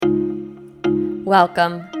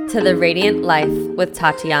Welcome to The Radiant Life with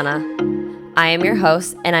Tatiana. I am your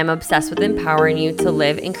host, and I'm obsessed with empowering you to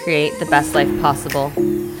live and create the best life possible.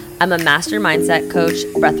 I'm a master mindset coach,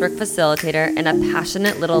 breathwork facilitator, and a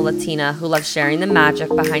passionate little Latina who loves sharing the magic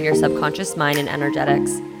behind your subconscious mind and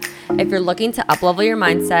energetics. If you're looking to uplevel your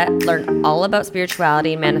mindset, learn all about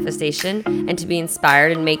spirituality and manifestation, and to be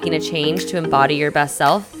inspired in making a change to embody your best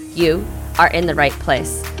self, you are in the right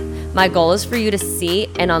place. My goal is for you to see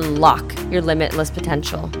and unlock your limitless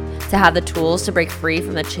potential, to have the tools to break free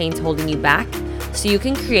from the chains holding you back so you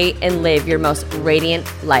can create and live your most radiant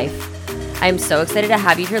life. I am so excited to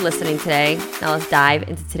have you here listening today. Now let's dive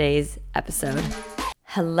into today's episode.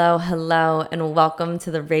 Hello, and welcome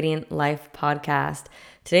to the Radiant Life podcast.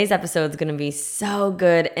 Today's episode is going to be so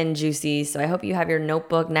good and juicy, so I hope you have your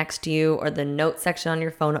notebook next to you or the note section on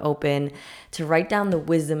your phone open to write down the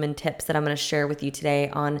wisdom and tips that I'm going to share with you today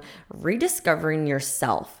on rediscovering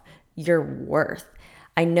yourself, your worth.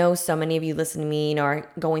 I know so many of you listen to me,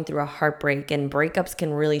 are going through a heartbreak, and breakups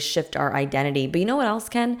can really shift our identity. But you know what else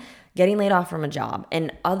can? Getting laid off from a job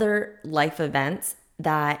and other life events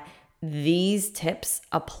that these tips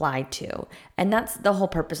apply to. And that's the whole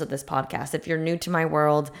purpose of this podcast. If you're new to my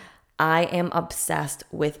world, I am obsessed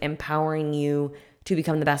with empowering you to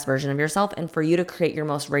become the best version of yourself and for you to create your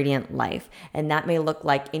most radiant life. And that may look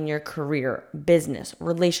like in your career, business,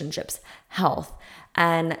 relationships, health.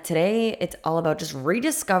 And today it's all about just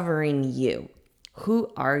rediscovering you.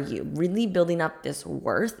 Who are you? Really building up this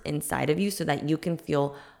worth inside of you so that you can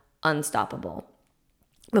feel unstoppable.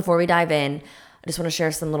 Before we dive in, I just want to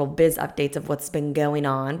share some little biz updates of what's been going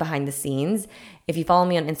on behind the scenes. If you follow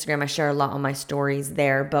me on Instagram, I share a lot on my stories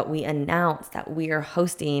there, but we announced that we are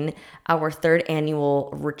hosting our third annual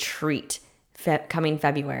retreat coming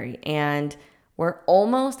February, and we're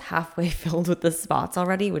almost halfway filled with the spots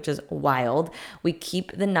already, which is wild. We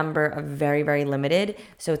keep the number very, very limited,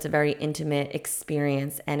 so it's a very intimate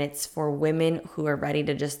experience, and it's for women who are ready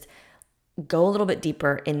to just go a little bit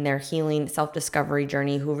deeper in their healing, self-discovery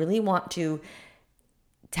journey, who really want to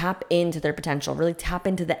tap into their potential, really tap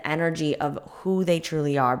into the energy of who they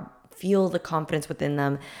truly are, feel the confidence within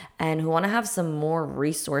them, and who want to have some more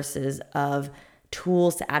resources of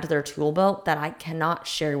tools to add to their tool belt that I cannot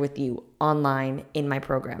share with you online in my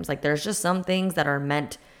programs. Like, there's just some things that are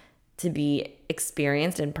meant to be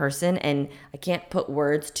experienced in person, and I can't put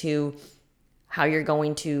words to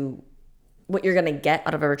what you're going to get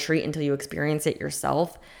out of a retreat until you experience it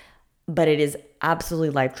yourself. But it is absolutely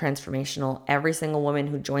life transformational. Every single woman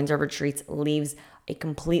who joins our retreats leaves a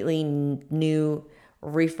completely new,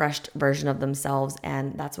 refreshed version of themselves.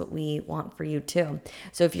 And that's what we want for you too.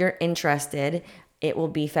 So if you're interested, it will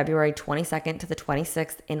be February 22nd to the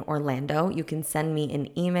 26th in Orlando. You can send me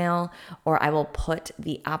an email, or I will put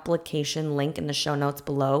the application link in the show notes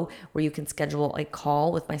below, where you can schedule a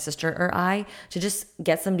call with my sister or I to just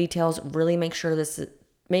get some details, really make sure this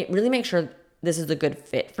is a good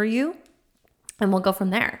fit for you, and we'll go from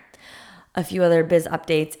there. A few other biz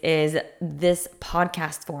updates is this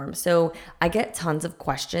podcast form. So I get tons of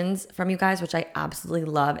questions from you guys, which I absolutely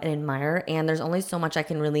love and admire, and there's only so much I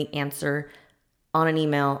can really answer on an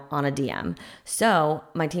email, on a DM. So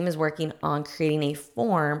my team is working on creating a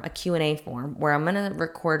form, a Q&A form, where I'm going to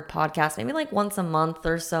record podcasts maybe like once a month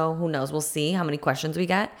or so. Who knows? We'll see how many questions we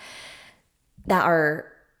get that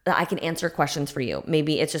I can answer questions for you.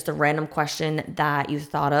 Maybe it's just a random question that you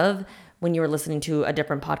thought of when you were listening to a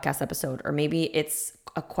different podcast episode, or maybe it's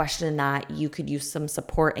a question that you could use some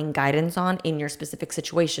support and guidance on in your specific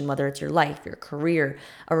situation, whether it's your life, your career,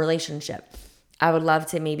 a relationship. I would love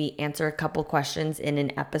to maybe answer a couple questions in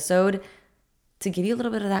an episode to give you a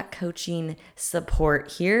little bit of that coaching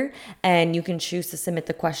support here. And you can choose to submit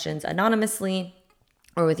the questions anonymously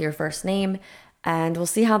or with your first name. And we'll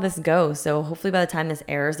see how this goes. So hopefully by the time this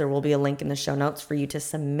airs, there will be a link in the show notes for you to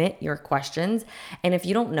submit your questions. And if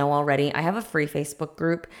you don't know already, I have a free Facebook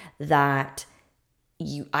group that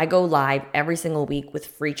I go live every single week with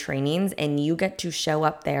free trainings, and you get to show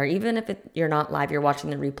up there. Even if you're not live, you're watching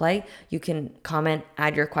the replay, you can comment,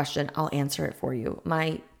 add your question. I'll answer it for you.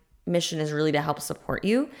 My mission is really to help support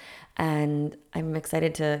you, and I'm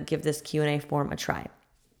excited to give this Q&A form a try.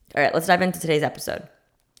 All right, let's dive into today's episode.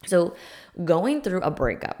 So going through a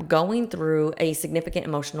breakup, going through a significant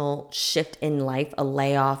emotional shift in life, a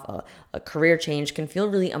layoff, a career change can feel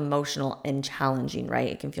really emotional and challenging, right?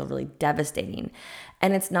 It can feel really devastating.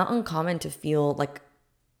 And it's not uncommon to feel like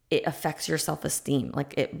it affects your self-esteem,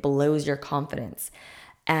 like it blows your confidence.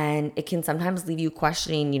 And it can sometimes leave you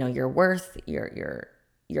questioning, your worth, your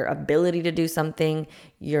ability to do something,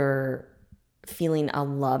 your feeling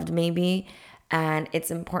unloved maybe. And it's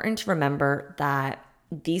important to remember that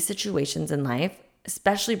these situations in life,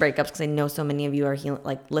 especially breakups, because I know so many of you are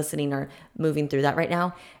listening or moving through that right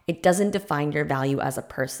now, it doesn't define your value as a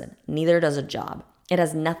person. Neither does a job. It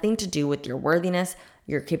has nothing to do with your worthiness,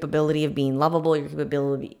 your capability of being lovable, your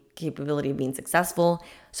capability of being successful.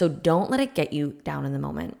 So don't let it get you down in the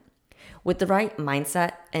moment. With the right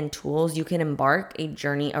mindset and tools, you can embark a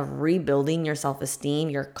journey of rebuilding your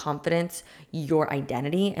self-esteem, your confidence, your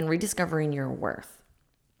identity, and rediscovering your worth.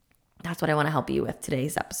 That's what I want to help you with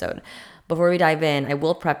today's episode. Before we dive in, I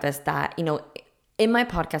will preface that, in my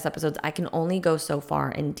podcast episodes, I can only go so far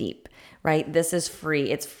and deep, right? This is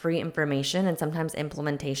free. It's free information, and sometimes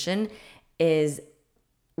implementation is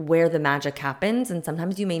where the magic happens. And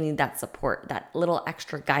sometimes you may need that support, that little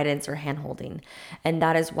extra guidance or handholding. And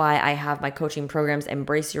that is why I have my coaching programs,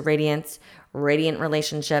 Embrace Your Radiance, Radiant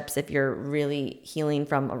Relationships, if you're really healing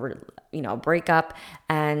from a breakup.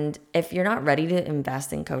 And if you're not ready to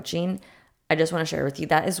invest in coaching, I just want to share with you,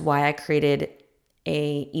 that is why I created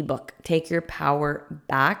a ebook, Take Your Power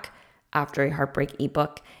Back After a Heartbreak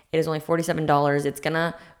ebook. It is only $47. It's going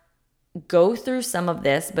to go through some of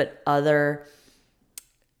this, but other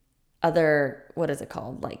what is it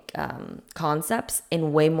called? Concepts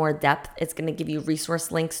in way more depth. It's going to give you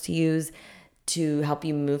resource links to use to help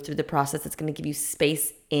you move through the process. It's going to give you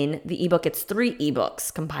space in the ebook. It's 3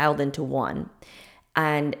 ebooks compiled into one,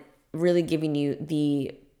 and really giving you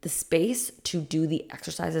the space to do the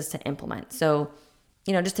exercises to implement. So,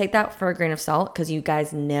 just take that for a grain of salt, because you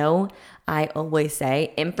guys know I always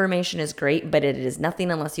say information is great, but it is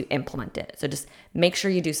nothing unless you implement it. So just make sure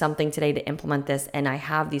you do something today to implement this. And I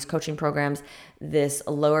have these coaching programs, this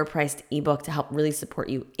lower priced ebook to help really support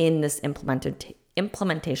you in this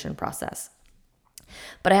implementation process.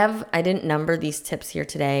 But I didn't number these tips here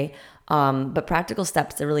today, but practical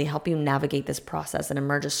steps to really help you navigate this process and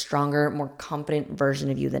emerge a stronger, more confident version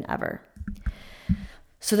of you than ever.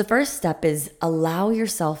 So the first step is allow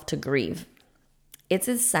yourself to grieve. It's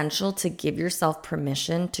essential to give yourself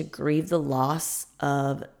permission to grieve the loss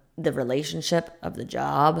of the relationship, of the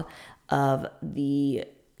job, of the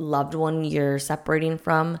loved one you're separating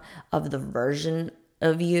from, of the version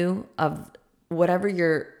of you, of whatever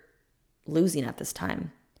you're losing at this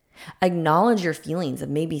time. Acknowledge your feelings of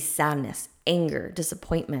maybe sadness, anger,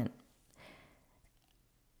 disappointment.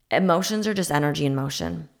 Emotions are just energy in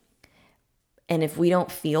motion. And if we don't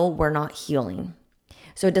feel, we're not healing.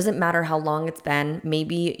 So it doesn't matter how long it's been.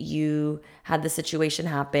 Maybe you had the situation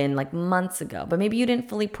happen like months ago, but maybe you didn't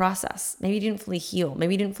fully process. Maybe you didn't fully heal.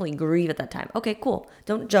 Maybe you didn't fully grieve at that time. Okay, cool.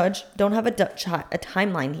 Don't judge. Don't have a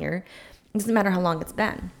timeline here. It doesn't matter how long it's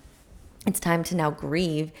been. It's time to now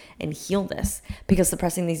grieve and heal this, because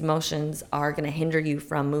suppressing these emotions are going to hinder you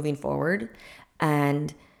from moving forward.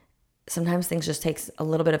 And sometimes things just takes a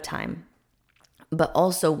little bit of time. But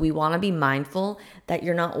also, we want to be mindful that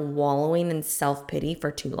you're not wallowing in self-pity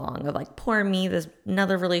for too long of like, poor me, this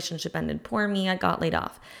another relationship ended. Poor me, I got laid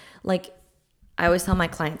off. Like I always tell my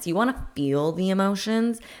clients, you want to feel the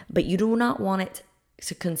emotions, but you do not want it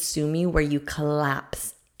to consume you where you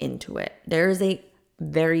collapse into it. There is a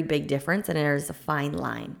very big difference, and there is a fine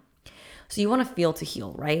line. So you want to feel to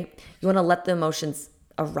heal, right? You want to let the emotions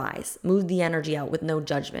arise, move the energy out with no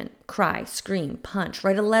judgment, cry, scream, punch,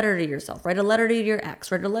 write a letter to yourself, write a letter to your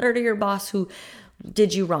ex, write a letter to your boss who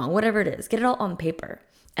did you wrong, whatever it is. Get it all on paper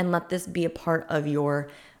and let this be a part of your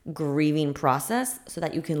grieving process so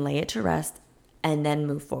that you can lay it to rest and then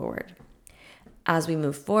move forward. As we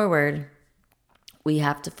move forward, we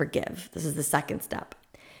have to forgive. This is the second step.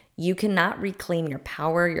 You cannot reclaim your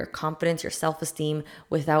power, your confidence, your self-esteem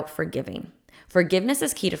without forgiving. Forgiveness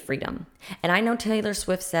is key to freedom. And I know Taylor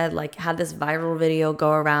Swift had this viral video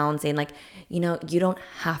go around saying you don't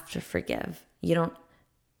have to forgive. Or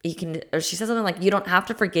she says something like, you don't have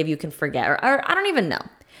to forgive, you can forget. Or I don't even know.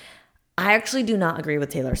 I actually do not agree with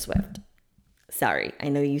Taylor Swift. Sorry, I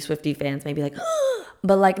know you Swiftie fans may be like,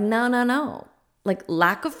 but no.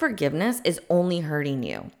 Lack of forgiveness is only hurting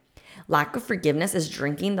you. Lack of forgiveness is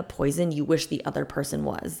drinking the poison you wish the other person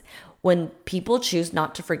was. When people choose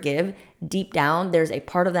not to forgive, deep down, there's a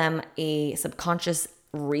part of them, a subconscious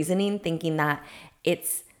reasoning, thinking that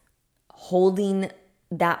it's holding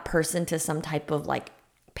that person to some type of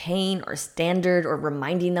pain or standard or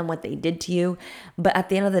reminding them what they did to you. But at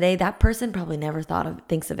the end of the day, that person probably never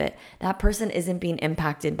thinks of it. That person isn't being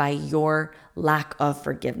impacted by your lack of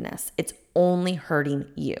forgiveness. It's only hurting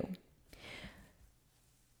you.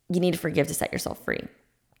 You need to forgive to set yourself free.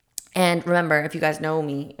 And remember, if you guys know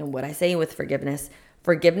me and what I say with forgiveness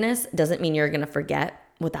doesn't mean you're going to forget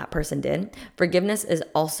what that person did. Forgiveness is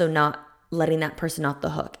also not letting that person off the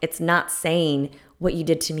hook. It's not saying what you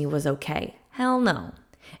did to me was okay. Hell no.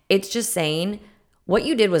 It's just saying What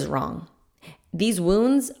you did was wrong. These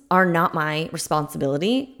wounds are not my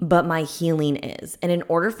responsibility, but my healing is. And in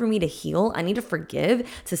order for me to heal, I need to forgive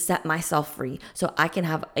to set myself free so I can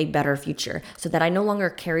have a better future, so that I no longer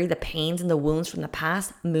carry the pains and the wounds from the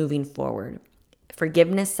past moving forward.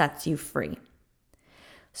 Forgiveness sets you free.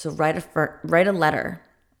 So write a letter.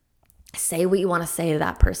 Say what you want to say to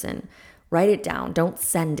that person. Write it down. Don't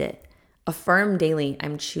send it. Affirm daily,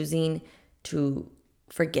 I'm choosing to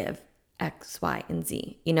forgive X, Y, and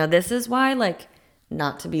Z. This is why,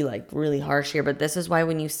 not to be really harsh here, but this is why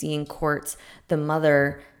when you see in courts the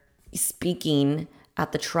mother speaking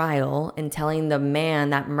at the trial and telling the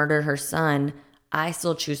man that murdered her son, I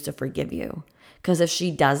still choose to forgive you. Because if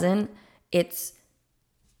she doesn't,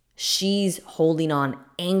 she's holding on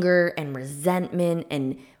anger and resentment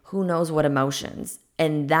and who knows what emotions.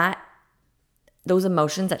 And those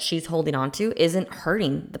emotions that she's holding on to isn't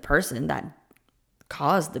hurting the person that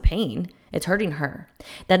caused the pain. It's hurting her.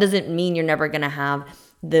 That doesn't mean you're never going to have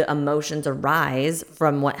the emotions arise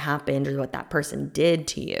from what happened or what that person did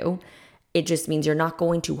to you. It just means you're not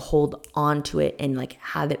going to hold on to it and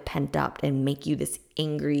have it pent up and make you this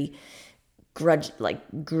angry grudge,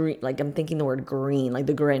 green, I'm thinking the word green, like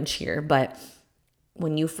the Grinch here. But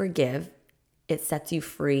when you forgive, it sets you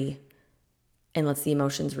free and lets the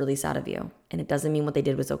emotions release out of you. And it doesn't mean what they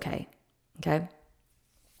did was okay. Okay?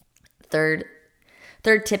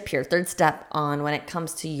 Third tip here, third step on when it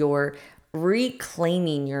comes to your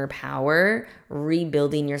reclaiming your power,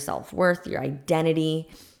 rebuilding your self-worth, your identity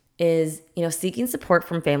is, seeking support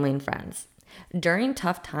from family and friends. During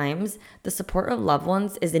tough times, the support of loved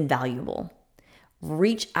ones is invaluable.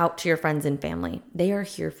 Reach out to your friends and family. They are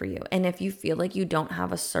here for you. And if you feel like you don't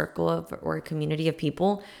have a circle or a community of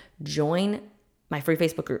people, join my free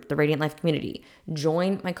Facebook group, the Radiant Life Community.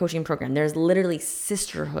 Join my coaching program. There's literally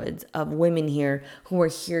sisterhoods of women here who are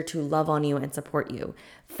here to love on you and support you.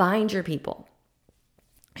 Find your people.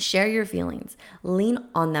 Share your feelings. Lean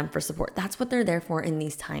on them for support. That's what they're there for in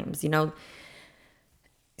these times. You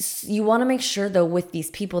want to make sure, though, with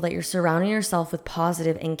these people that you're surrounding yourself with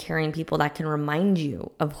positive and caring people that can remind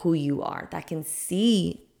you of who you are, that can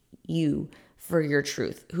see you for your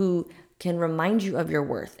truth, who can remind you of your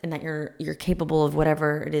worth and that you're capable of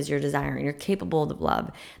whatever it is you're desiring. You're capable of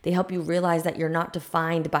love. They help you realize that you're not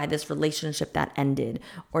defined by this relationship that ended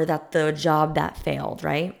or that the job that failed,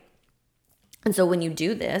 right? And so when you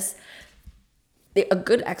do this, a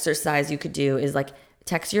good exercise you could do is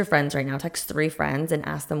text your friends right now, text 3 friends and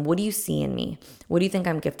ask them, what do you see in me? What do you think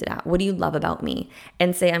I'm gifted at? What do you love about me?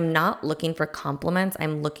 And say, I'm not looking for compliments.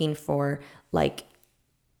 I'm looking for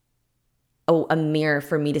a mirror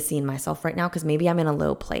for me to see in myself right now, because maybe I'm in a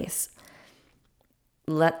low place.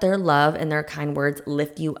 Let their love and their kind words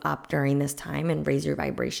lift you up during this time and raise your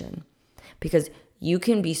vibration, because you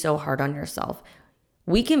can be so hard on yourself.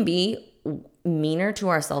 We can be meaner to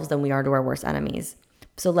ourselves than we are to our worst enemies.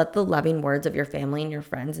 So let the loving words of your family and your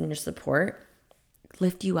friends and your support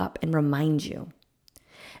lift you up and remind you.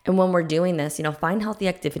 And when we're doing this, find healthy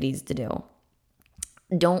activities to do.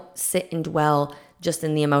 Don't sit and dwell just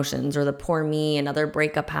in the emotions or the poor me, another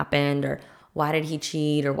breakup happened, or why did he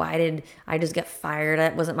cheat, or why did I just get fired?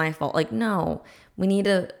 It wasn't my fault. No, we need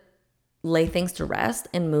to lay things to rest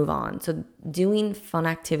and move on. So doing fun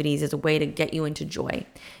activities is a way to get you into joy,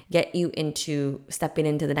 get you into stepping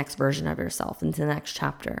into the next version of yourself, into the next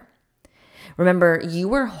chapter. Remember, you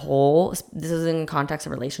were whole. This is in context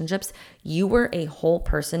of relationships. You were a whole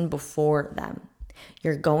person before them.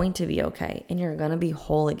 You're going to be okay, and you're going to be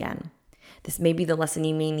whole again. This may be the lesson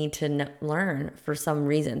you may need to learn for some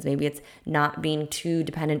reasons. Maybe it's not being too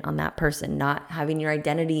dependent on that person, not having your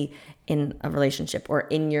identity in a relationship or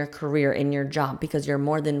in your career, in your job, because you're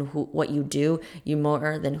more than what you do. You're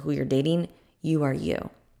more than who you're dating. You are you.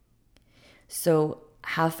 So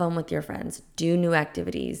have fun with your friends. Do new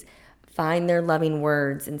activities. Find their loving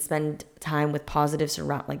words and spend time with positive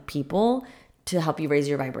people to help you raise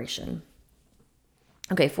your vibration.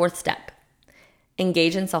 Okay, 4th step.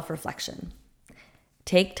 Engage in self-reflection.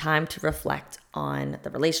 Take time to reflect on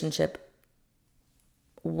the relationship.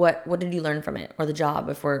 What did you learn from it, or the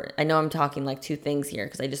job? I know I'm talking 2 things here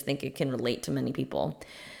because I just think it can relate to many people.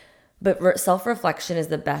 But self-reflection is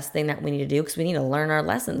the best thing that we need to do, because we need to learn our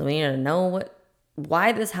lessons. We need to know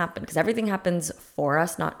why this happened, because everything happens for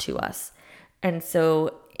us, not to us. And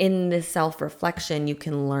so in this self-reflection, you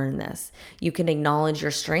can learn this. You can acknowledge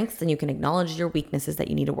your strengths and you can acknowledge your weaknesses that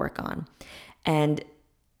you need to work on. And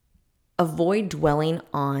avoid dwelling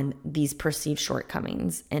on these perceived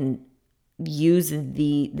shortcomings and use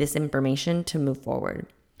this information to move forward.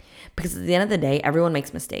 Because at the end of the day, everyone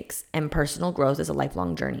makes mistakes, and personal growth is a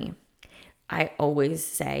lifelong journey. I always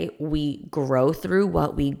say we grow through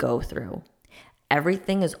what we go through.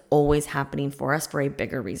 Everything is always happening for us for a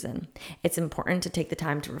bigger reason. It's important to take the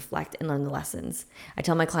time to reflect and learn the lessons. I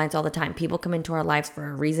tell my clients all the time, people come into our lives for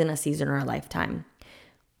a reason, a season, or a lifetime.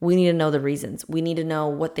 We need to know the reasons. We need to know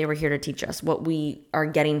what they were here to teach us, what we are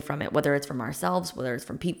getting from it, whether it's from ourselves, whether it's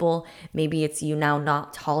from people. Maybe it's you now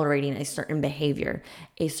not tolerating a certain behavior,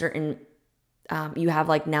 a certain, you have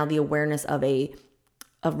like now the awareness of a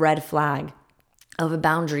red flag, of a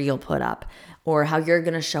boundary you'll put up, or how you're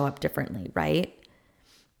going to show up differently, right?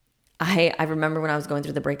 I remember when I was going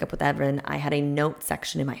through the breakup with Evan, I had a note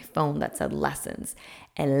section in my phone that said lessons.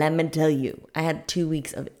 And let me tell you, I had 2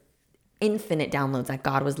 weeks of infinite downloads that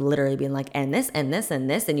God was literally being like, and this, and this, and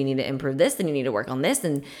this, and you need to improve this, and you need to work on this,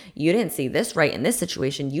 and you didn't see this right in this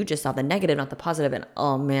situation. You just saw the negative, not the positive. And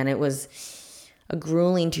oh man, it was a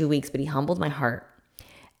grueling 2 weeks, but he humbled my heart.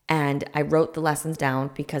 And I wrote the lessons down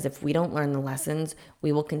because if we don't learn the lessons,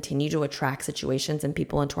 we will continue to attract situations and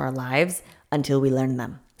people into our lives until we learn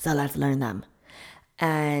them. So let's learn them.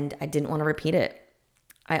 And I didn't want to repeat it.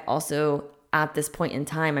 I also, at this point in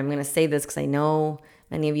time, I'm going to say this because I know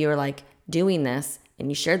many of you are like doing this and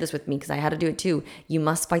you shared this with me because I had to do it too. You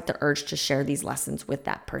must fight the urge to share these lessons with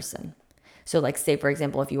that person. So like say, for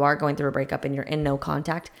example, if you are going through a breakup and you're in no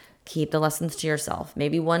contact, keep the lessons to yourself.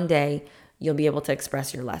 Maybe one day you'll be able to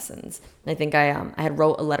express your lessons. And I think I had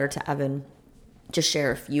wrote a letter to Evan to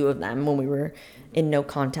share a few of them when we were in no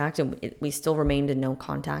contact, and we still remained in no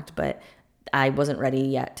contact, but I wasn't ready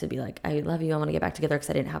yet to be like, I love you, I want to get back together, because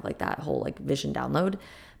I didn't have like that whole like vision download,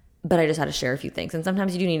 but I just had to share a few things. And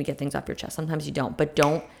sometimes you do need to get things off your chest, sometimes you don't, but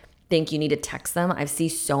don't think you need to text them. I've seen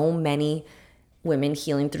so many women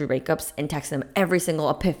healing through breakups and text them every single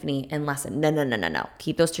epiphany and lesson. No.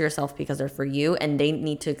 Keep those to yourself because they're for you and they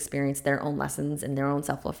need to experience their own lessons and their own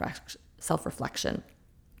self-reflection.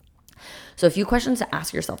 So a few questions to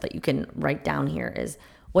ask yourself that you can write down here is,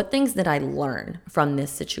 what things did I learn from this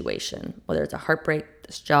situation? Whether it's a heartbreak,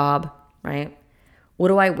 this job, right? What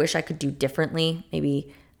do I wish I could do differently?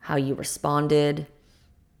 Maybe how you responded,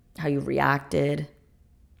 how you reacted.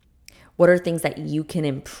 What are things that you can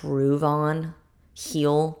improve on,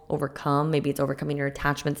 heal, overcome? Maybe it's overcoming your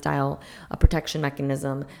attachment style, a protection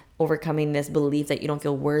mechanism, overcoming this belief that you don't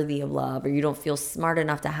feel worthy of love or you don't feel smart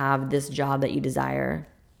enough to have this job that you desire.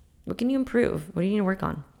 What can you improve? What do you need to work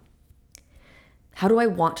on? How do I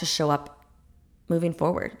want to show up moving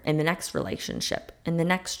forward in the next relationship, in the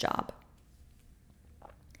next job?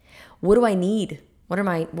 What do I need? What are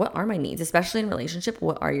my needs? Especially in relationship,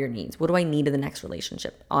 what are your needs? What do I need in the next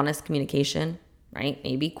relationship? Honest communication, right?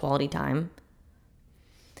 Maybe quality time.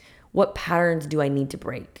 What patterns do I need to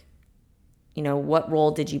break? What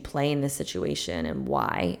role did you play in this situation and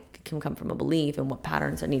why? It can come from a belief, and what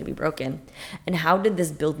patterns that need to be broken. And how did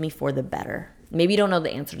this build me for the better? Maybe you don't know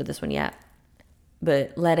the answer to this one yet,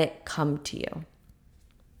 but let it come to you.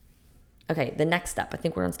 Okay, the next step, I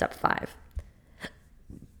think we're on step 5.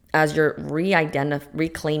 As you're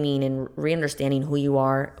reclaiming and re-understanding who you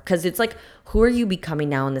are, because it's like, who are you becoming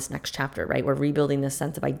now in this next chapter, right? We're rebuilding this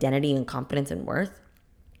sense of identity and confidence and worth.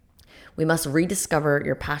 We must rediscover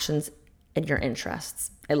your passions and your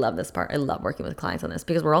interests. I love this part. I love working with clients on this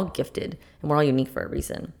because we're all gifted and we're all unique for a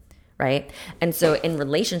reason, right? And so in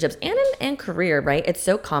relationships and in career, right, it's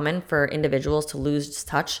so common for individuals to lose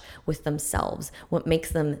touch with themselves, what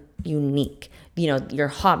makes them unique, your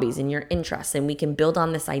hobbies and your interests. And we can build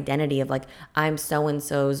on this identity of like, I'm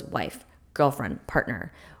so-and-so's wife, girlfriend,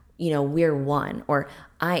 partner, we're one, or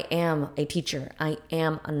I am a teacher, I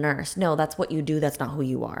am a nurse. No, that's what you do. That's not who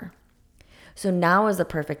you are. So now is the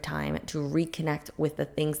perfect time to reconnect with the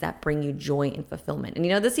things that bring you joy and fulfillment. And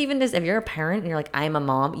this even is, if you're a parent and you're like, I'm a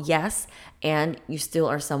mom, yes, and you still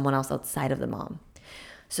are someone else outside of the mom.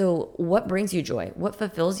 So what brings you joy? What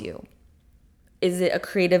fulfills you? Is it a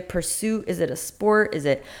creative pursuit? Is it a sport? Is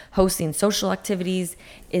it hosting social activities?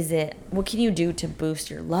 What can you do to boost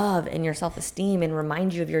your love and your self-esteem and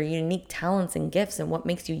remind you of your unique talents and gifts and what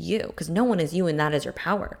makes you you? Because no one is you and that is your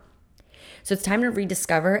power. So it's time to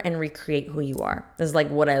rediscover and recreate who you are. This is like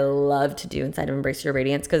what I love to do inside of Embrace Your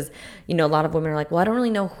Radiance, because, a lot of women are like, well, I don't really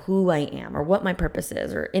know who I am or what my purpose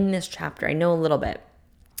is, or in this chapter, I know a little bit.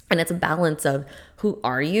 And it's a balance of who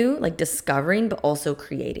are you, like discovering, but also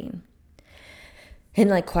creating. And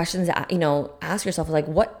like questions that, ask yourself, like,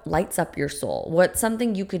 what lights up your soul? What's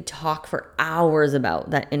something you could talk for hours about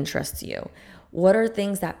that interests you? What are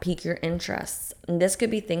things that pique your interests? And this could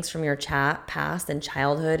be things from your past and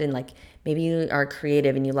childhood, and like maybe you are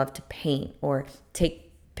creative and you love to paint or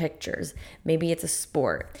take pictures. Maybe it's a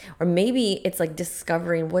sport, or maybe it's like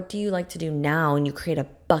discovering what do you like to do now, and you create a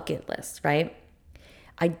bucket list, right?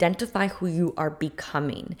 Identify who you are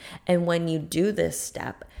becoming. And when you do this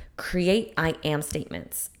step, create I am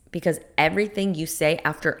statements, because everything you say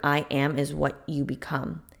after I am is what you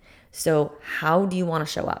become. So how do you want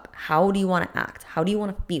to show up? How do you want to act? How do you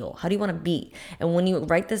want to feel? How do you want to be? And when you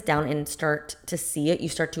write this down and start to see it, you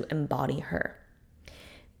start to embody her.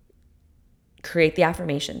 Create the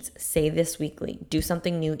affirmations. Say this weekly. Do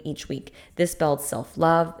something new each week. This builds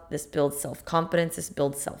self-love. This builds self-confidence. This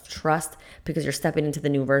builds self-trust, because you're stepping into the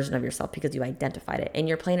new version of yourself because you identified it and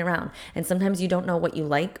you're playing around. And sometimes you don't know what you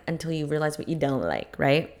like until you realize what you don't like,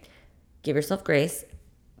 right? Give yourself grace,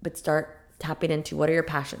 but start tapping into what are your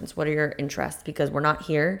passions? What are your interests? Because we're not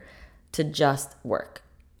here to just work.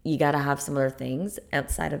 You got to have some other things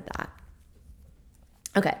outside of that.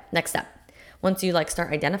 Okay, next step. Once you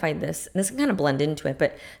start identifying this can kind of blend into it,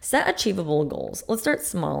 but set achievable goals. Let's start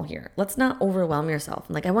small here. Let's not overwhelm yourself.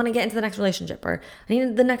 I want to get into the next relationship, or I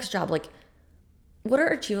need the next job. What are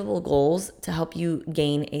achievable goals to help you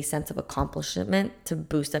gain a sense of accomplishment to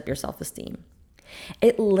boost up your self-esteem?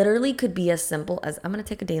 It literally could be as simple as I'm going to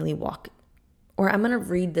take a daily walk, or I'm going to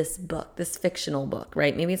read this book, this fictional book,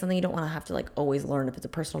 right? Maybe it's something you don't want to have to always learn if it's a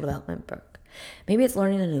personal development book. Maybe it's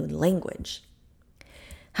learning a new language.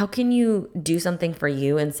 How can you do something for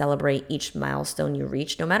you and celebrate each milestone you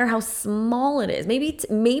reach, no matter how small it is? Maybe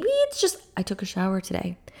it's just, I took a shower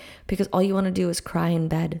today, because all you want to do is cry in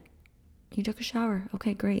bed. You took a shower.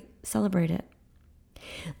 Okay, great. Celebrate it.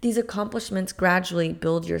 These accomplishments gradually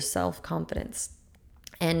build your self-confidence,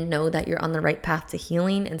 and know that you're on the right path to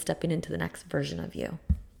healing and stepping into the next version of you.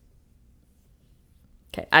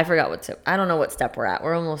 Okay, I don't know what step we're at.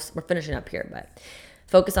 We're finishing up here, but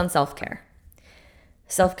focus on self-care.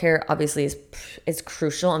 Self-care obviously is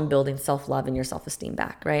crucial in building self-love and your self-esteem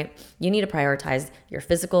back, right? You need to prioritize your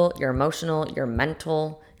physical, your emotional, your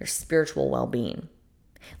mental, your spiritual well-being.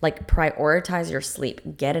 Prioritize your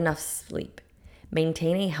sleep. Get enough sleep.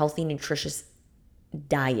 Maintain a healthy, nutritious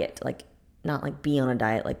diet. Not be on a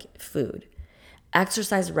diet like food.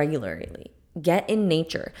 Exercise regularly. Get in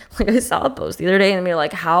nature. I saw a post the other day and they're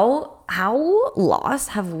how lost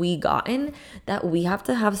have we gotten that we have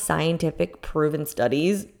to have scientific proven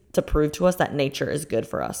studies to prove to us that nature is good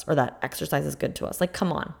for us, or that exercise is good to us?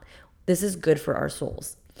 Come on. This is good for our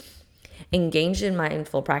souls. Engage in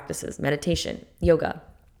mindful practices, meditation, yoga.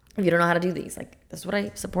 If you don't know how to do these, this is what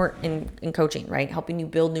I support in coaching, right? Helping you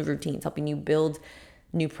build new routines, helping you build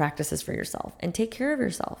new practices for yourself, and take care of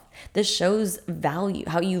yourself. This shows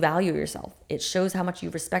how you value yourself. It shows how much you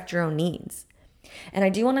respect your own needs. And I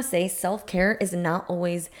do want to say, self-care is not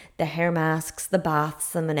always the hair masks, the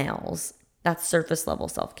baths, and the nails. That's surface level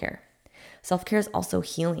self-care. Self-care is also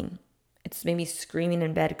healing. It's maybe screaming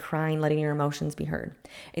in bed, crying, letting your emotions be heard.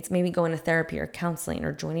 It's maybe going to therapy or counseling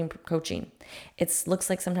or joining coaching. It looks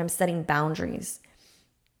like sometimes setting boundaries.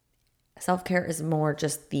 Self-care is more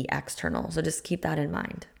just the external. So just keep that in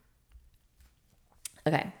mind.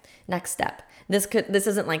 Okay, next step. This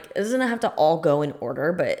doesn't have to all go in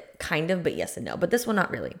order, but yes and no. But this one,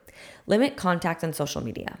 not really. Limit contact on social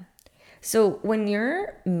media. So when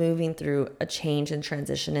you're moving through a change and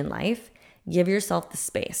transition in life, give yourself the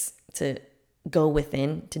space to go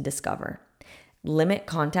within to discover. Limit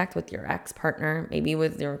contact with your ex-partner, maybe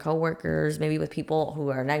with your coworkers, maybe with people who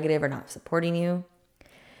are negative or not supporting you.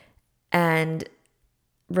 And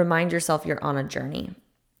remind yourself you're on a journey.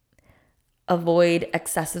 Avoid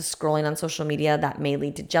excessive scrolling on social media that may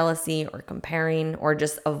lead to jealousy or comparing, or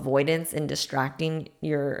just avoidance and distracting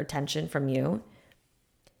your attention from you,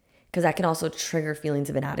 because that can also trigger feelings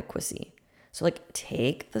of inadequacy. So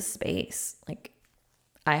take the space.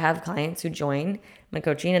 I have clients who join my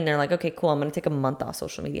coaching and they're okay, cool, I'm going to take a month off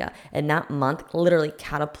social media. And that month literally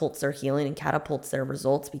catapults their healing and catapults their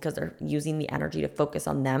results, because they're using the energy to focus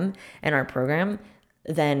on them and our program,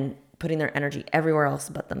 than putting their energy everywhere else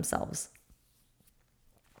but themselves.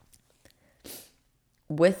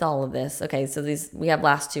 With all of this, okay, so we have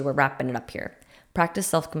last two, we're wrapping it up here. Practice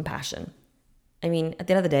self-compassion. At the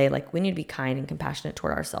end of the day, we need to be kind and compassionate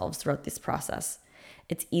toward ourselves throughout this process.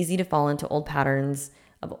 It's easy to fall into old patterns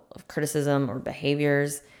of criticism or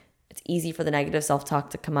behaviors. It's easy for the negative self-talk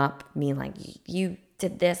to come up, being you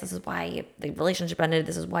did this is why the relationship ended,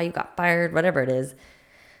 this is why you got fired, whatever it is.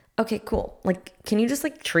 Okay, cool. Can you just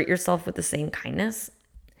treat yourself with the same kindness?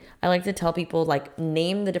 I like to tell people,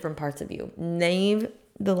 name the different parts of you. Name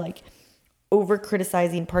the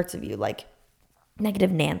over-criticizing parts of you,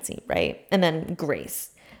 negative Nancy, right? And then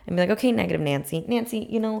Grace. And be okay, negative Nancy,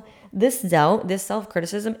 this doubt, this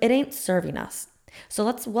self-criticism, it ain't serving us. So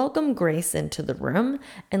let's welcome Grace into the room,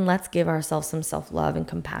 and let's give ourselves some self-love and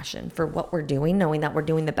compassion for what we're doing, knowing that we're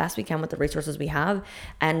doing the best we can with the resources we have,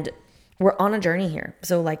 and We're on a journey here.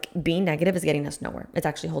 So like being negative is getting us nowhere. It's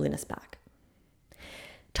actually holding us back.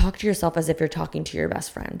 Talk to yourself as if you're talking to your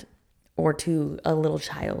best friend or to a little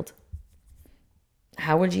child.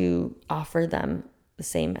 How would you offer them the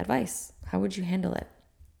same advice? How would you handle it?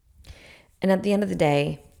 And at the end of the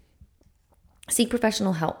day, seek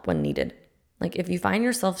professional help when needed. Like if you find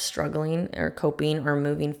yourself struggling or coping or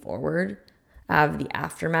moving forward out of the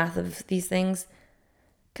aftermath of these things,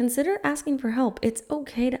 consider asking for help. It's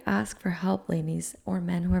okay to ask for help, ladies or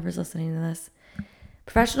men, whoever's listening to this.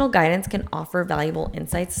 Professional guidance can offer valuable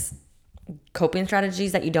insights, coping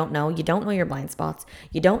strategies that you don't know. You don't know your blind spots.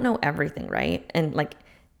 You don't know everything, right? And like,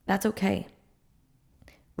 that's okay.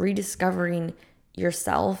 Rediscovering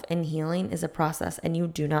yourself and healing is a process, and you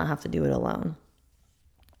do not have to do it alone.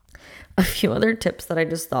 A few other tips that I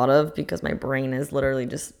just thought of because my brain is literally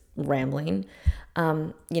just rambling.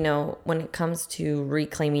 When it comes to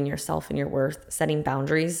reclaiming yourself and your worth, setting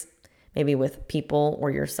boundaries, maybe with people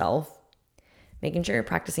or yourself, making sure you're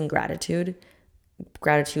practicing gratitude.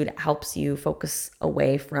 Gratitude helps you focus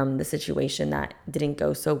away from the situation that didn't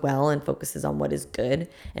go so well and focuses on what is good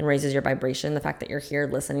and raises your vibration. The fact that you're here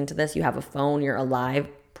listening to this, you have a phone, you're alive,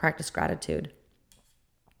 practice gratitude.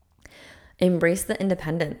 Embrace the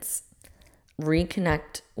independence.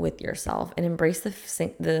 Reconnect with yourself and embrace the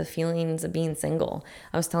feelings of being single.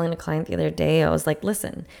 I was telling a client the other day, I was like,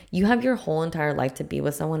 listen, you have your whole entire life to be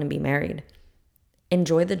with someone and be married.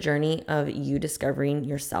 Enjoy the journey of you discovering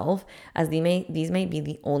yourself, as these may be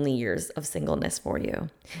the only years of singleness for you.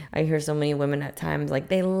 I hear so many women at times, like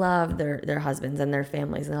they love their husbands and their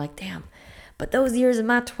families. And they're like, damn, but those years in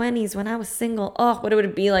my 20s when I was single, what would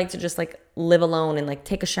it be like to just like live alone and like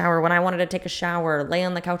take a shower when I wanted to take a shower, lay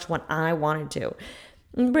on the couch when I wanted to.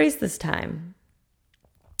 Embrace this time.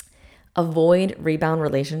 Avoid rebound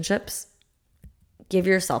relationships. Give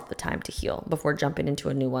yourself the time to heal before jumping into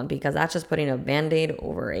a new one, because that's just putting a Band-Aid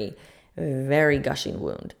over a very gushing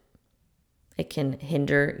wound. It can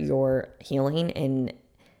hinder your healing and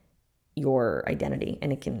your identity,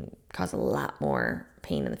 and it can cause a lot more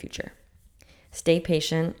pain in the future. Stay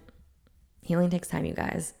patient. Healing takes time, you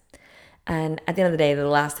guys. And at the end of the day, the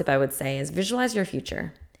last tip I would say is visualize your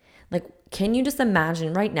future. Like, can you just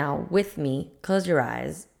imagine right now with me, close your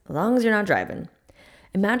eyes, as long as you're not driving,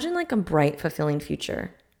 imagine like a bright, fulfilling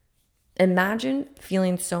future. Imagine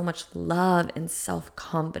feeling so much love and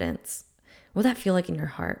self-confidence. What would that feel like in your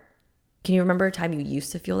heart? Can you remember a time you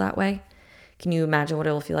used to feel that way? Can you imagine what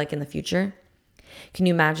it will feel like in the future? Can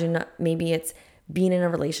you imagine maybe it's being in a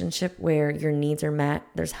relationship where your needs are met,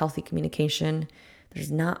 there's healthy communication,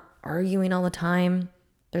 there's not arguing all the time,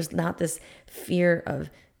 there's not this fear of,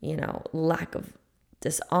 lack of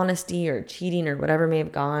dishonesty or cheating or whatever may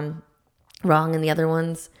have gone wrong in the other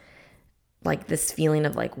ones. Like this feeling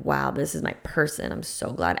of like, wow, this is my person. I'm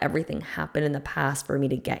so glad everything happened in the past for me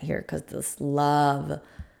to get here, because this love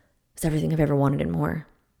is everything I've ever wanted and more.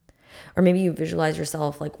 Or maybe you visualize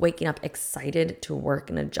yourself like waking up excited to work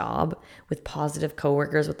in a job with positive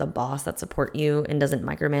coworkers, with a boss that support you and doesn't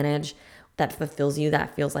micromanage, that fulfills you,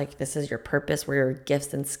 that feels like this is your purpose, where your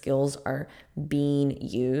gifts and skills are being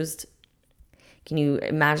used. Can you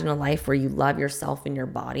imagine a life where you love yourself and your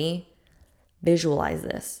body? Visualize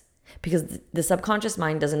this, because the subconscious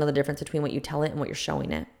mind doesn't know the difference between what you tell it and what you're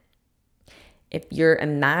showing it. If you're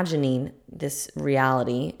imagining this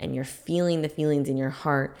reality and you're feeling the feelings in your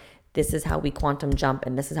heart, this is how we quantum jump,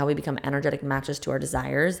 and this is how we become energetic matches to our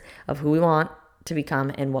desires of who we want to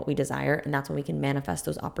become and what we desire. And that's when we can manifest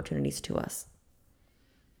those opportunities to us.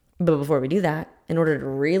 But before we do that, in order to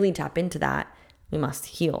really tap into that, we must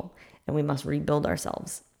heal and we must rebuild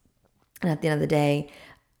ourselves. And at the end of the day,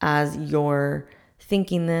 as you're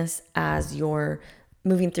thinking this, as you're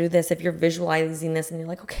moving through this, if you're visualizing this and you're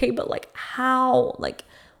like, okay, but like how, like,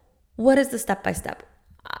 what is the step-by-step?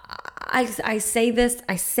 I say this,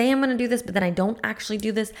 I say I'm going to do this, but then I don't actually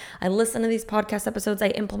do this. I listen to these podcast episodes, I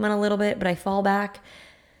implement a little bit, but I fall back.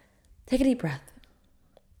 Take a deep breath.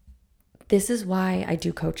 This is why I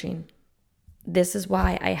do coaching. This is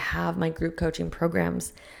why I have my group coaching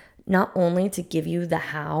programs, not only to give you the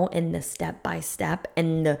how and the step-by-step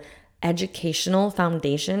and the educational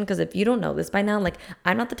foundation, because if you don't know this by now, like,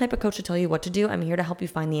 I'm not the type of coach to tell you what to do. I'm here to help you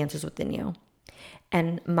find the answers within you.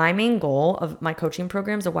 And my main goal of my coaching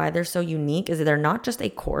programs and why they're so unique is that they're not just a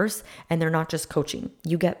course and they're not just coaching.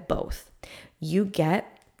 You get both. You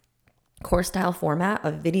get course style format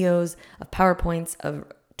of videos, of PowerPoints, of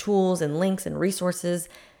tools and links and resources,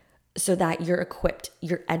 so that you're equipped,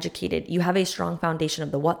 you're educated, you have a strong foundation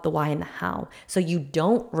of the what, the why, and the how. So you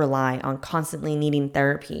don't rely on constantly needing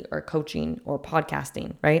therapy or coaching or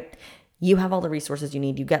podcasting, right? You have all the resources you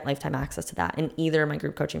need. You get lifetime access to that in either of my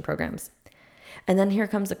group coaching programs. And then here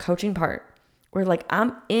comes the coaching part where like,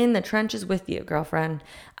 I'm in the trenches with you, girlfriend.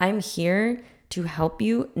 I'm here to help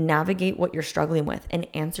you navigate what you're struggling with and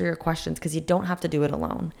answer your questions, because you don't have to do it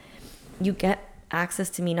alone. You get access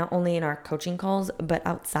to me not only in our coaching calls, but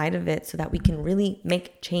outside of it, so that we can really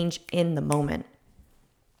make change in the moment.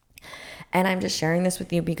 And I'm just sharing this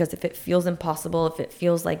with you because if it feels impossible, if it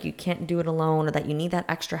feels like you can't do it alone, or that you need that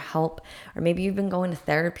extra help, or maybe you've been going to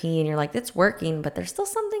therapy and you're like, it's working, but there's still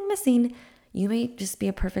something missing, you may just be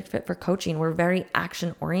a perfect fit for coaching. We're very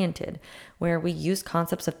action oriented, where we use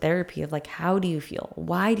concepts of therapy of like, how do you feel?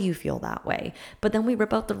 Why do you feel that way? But then we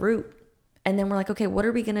rip out the root. And then we're like, okay, what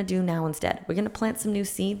are we going to do now instead? We're going to plant some new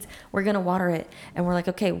seeds. We're going to water it. And we're like,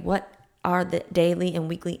 okay, what are the daily and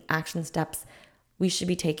weekly action steps we should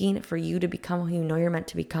be taking for you to become who you know you're meant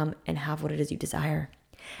to become and have what it is you desire?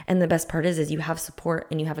 And the best part is you have support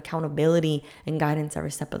and you have accountability and guidance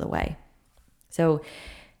every step of the way. So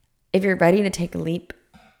if you're ready to take a leap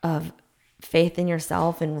of faith in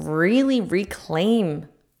yourself and really reclaim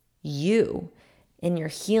you in your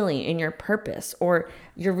healing, in your purpose, or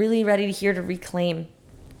you're really ready to here to reclaim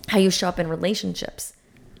how you show up in relationships,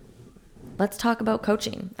 let's talk about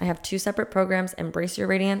coaching. I have 2 separate programs: Embrace Your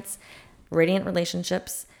Radiance, Radiant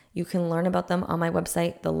Relationships. You can learn about them on my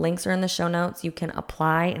website. The links are in the show notes. You can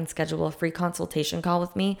apply and schedule a free consultation call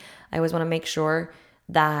with me. I always want to make sure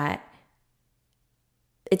that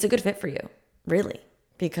it's a good fit for you, really,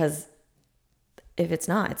 because if it's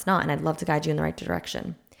not, it's not. And I'd love to guide you in the right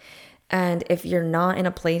direction. And if you're not in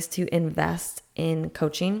a place to invest in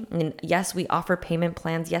coaching, and yes, we offer payment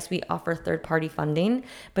plans. Yes, we offer third-party funding.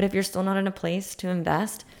 But if you're still not in a place to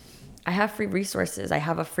invest, I have free resources. I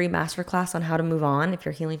have a free masterclass on how to move on if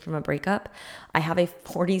you're healing from a breakup. I have a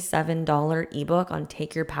 $47 ebook on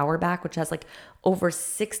Take Your Power Back, which has like over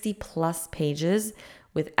 60 plus pages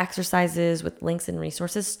with exercises, with links and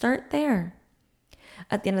resources. Start there.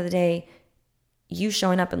 At the end of the day, you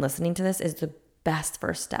showing up and listening to this is the best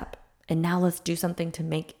first step. And now let's do something to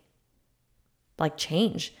make like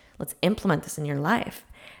change. Let's implement this in your life.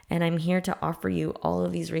 And I'm here to offer you all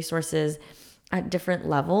of these resources at different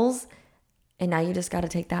levels. And now you just got to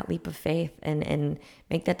take that leap of faith and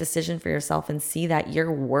make that decision for yourself and see that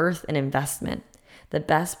you're worth an investment. The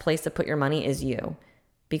best place to put your money is you,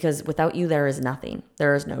 because without you, there is nothing.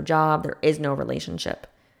 There is no job. There is no relationship.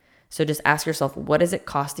 So just ask yourself, what is it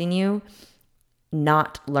costing you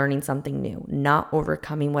not learning something new, not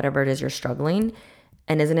overcoming whatever it is you're struggling?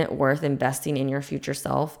 And isn't it worth investing in your future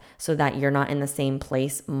self so that you're not in the same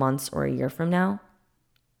place months or a year from now?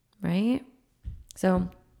 Right? So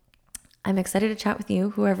I'm excited to chat with you.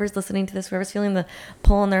 Whoever's listening to this, whoever's feeling the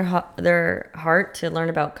pull in their heart to learn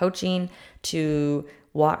about coaching, to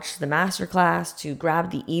watch the masterclass, to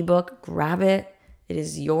grab the ebook, grab it. It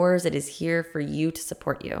is yours. It is here for you to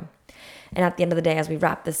support you. And at the end of the day, as we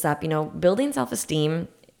wrap this up, building self-esteem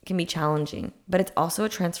can be challenging, but it's also a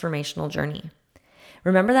transformational journey.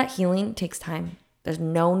 Remember that healing takes time. There's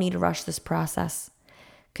no need to rush this process.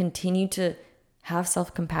 Continue to have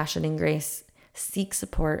self-compassion and grace. Seek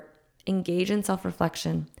support. Engage in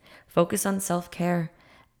self-reflection. Focus on self-care.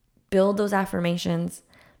 Build those affirmations.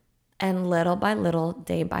 And little by little,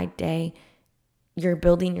 day by day, you're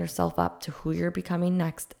building yourself up to who you're becoming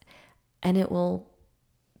next. And it will,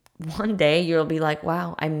 one day you'll be like,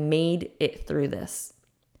 wow, I made it through this.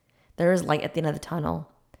 There is light at the end of the tunnel.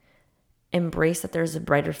 Embrace that there's a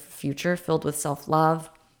brighter future filled with self-love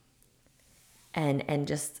and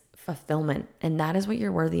just fulfillment. And that is what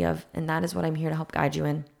you're worthy of. And that is what I'm here to help guide you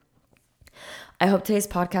in. I hope today's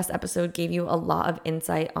podcast episode gave you a lot of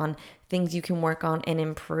insight on things you can work on and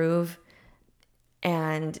improve.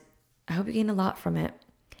 And I hope you gained a lot from it.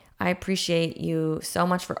 I appreciate you so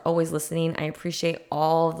much for always listening. I appreciate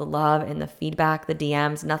all the love and the feedback, the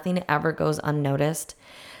DMs. Nothing ever goes unnoticed.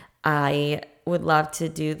 I would love to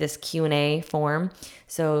do this Q&A form.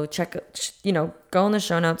 So go in the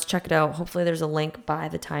show notes, check it out. Hopefully there's a link by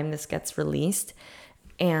the time this gets released.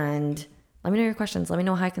 And let me know your questions. Let me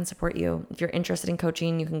know how I can support you. If you're interested in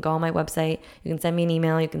coaching, you can go on my website. You can send me an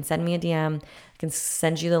email. You can send me a DM. I can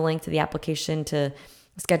send you the link to the application to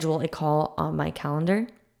schedule a call on my calendar.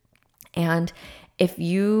 And if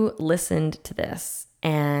you listened to this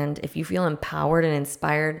and if you feel empowered and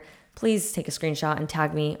inspired, please take a screenshot and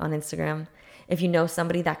tag me on Instagram. If you know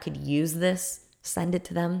somebody that could use this, send it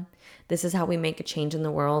to them. This is how we make a change in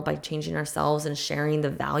the world, by changing ourselves and sharing the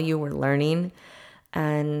value we're learning.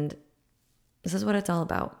 And this is what it's all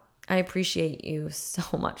about. I appreciate you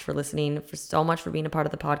so much for listening, for so much for being a part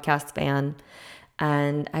of the podcast fan.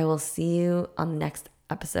 And I will see you on the next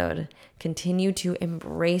episode. Continue to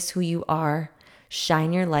embrace who you are,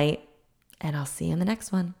 shine your light, and I'll see you in the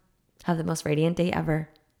next one. Have the most radiant day ever.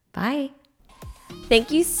 Bye.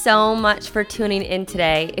 Thank you so much for tuning in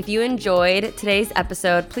today. If you enjoyed today's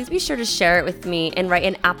episode, please be sure to share it with me and write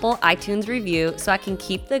an Apple iTunes review so I can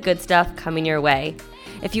keep the good stuff coming your way.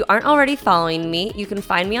 If you aren't already following me, you can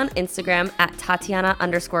find me on Instagram at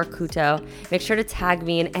Tatiana_Kuto. Make sure to tag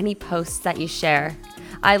me in any posts that you share.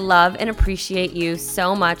 I love and appreciate you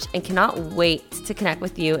so much and cannot wait to connect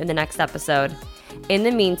with you in the next episode. In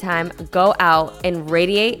the meantime, go out and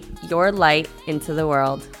radiate your light into the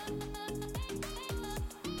world.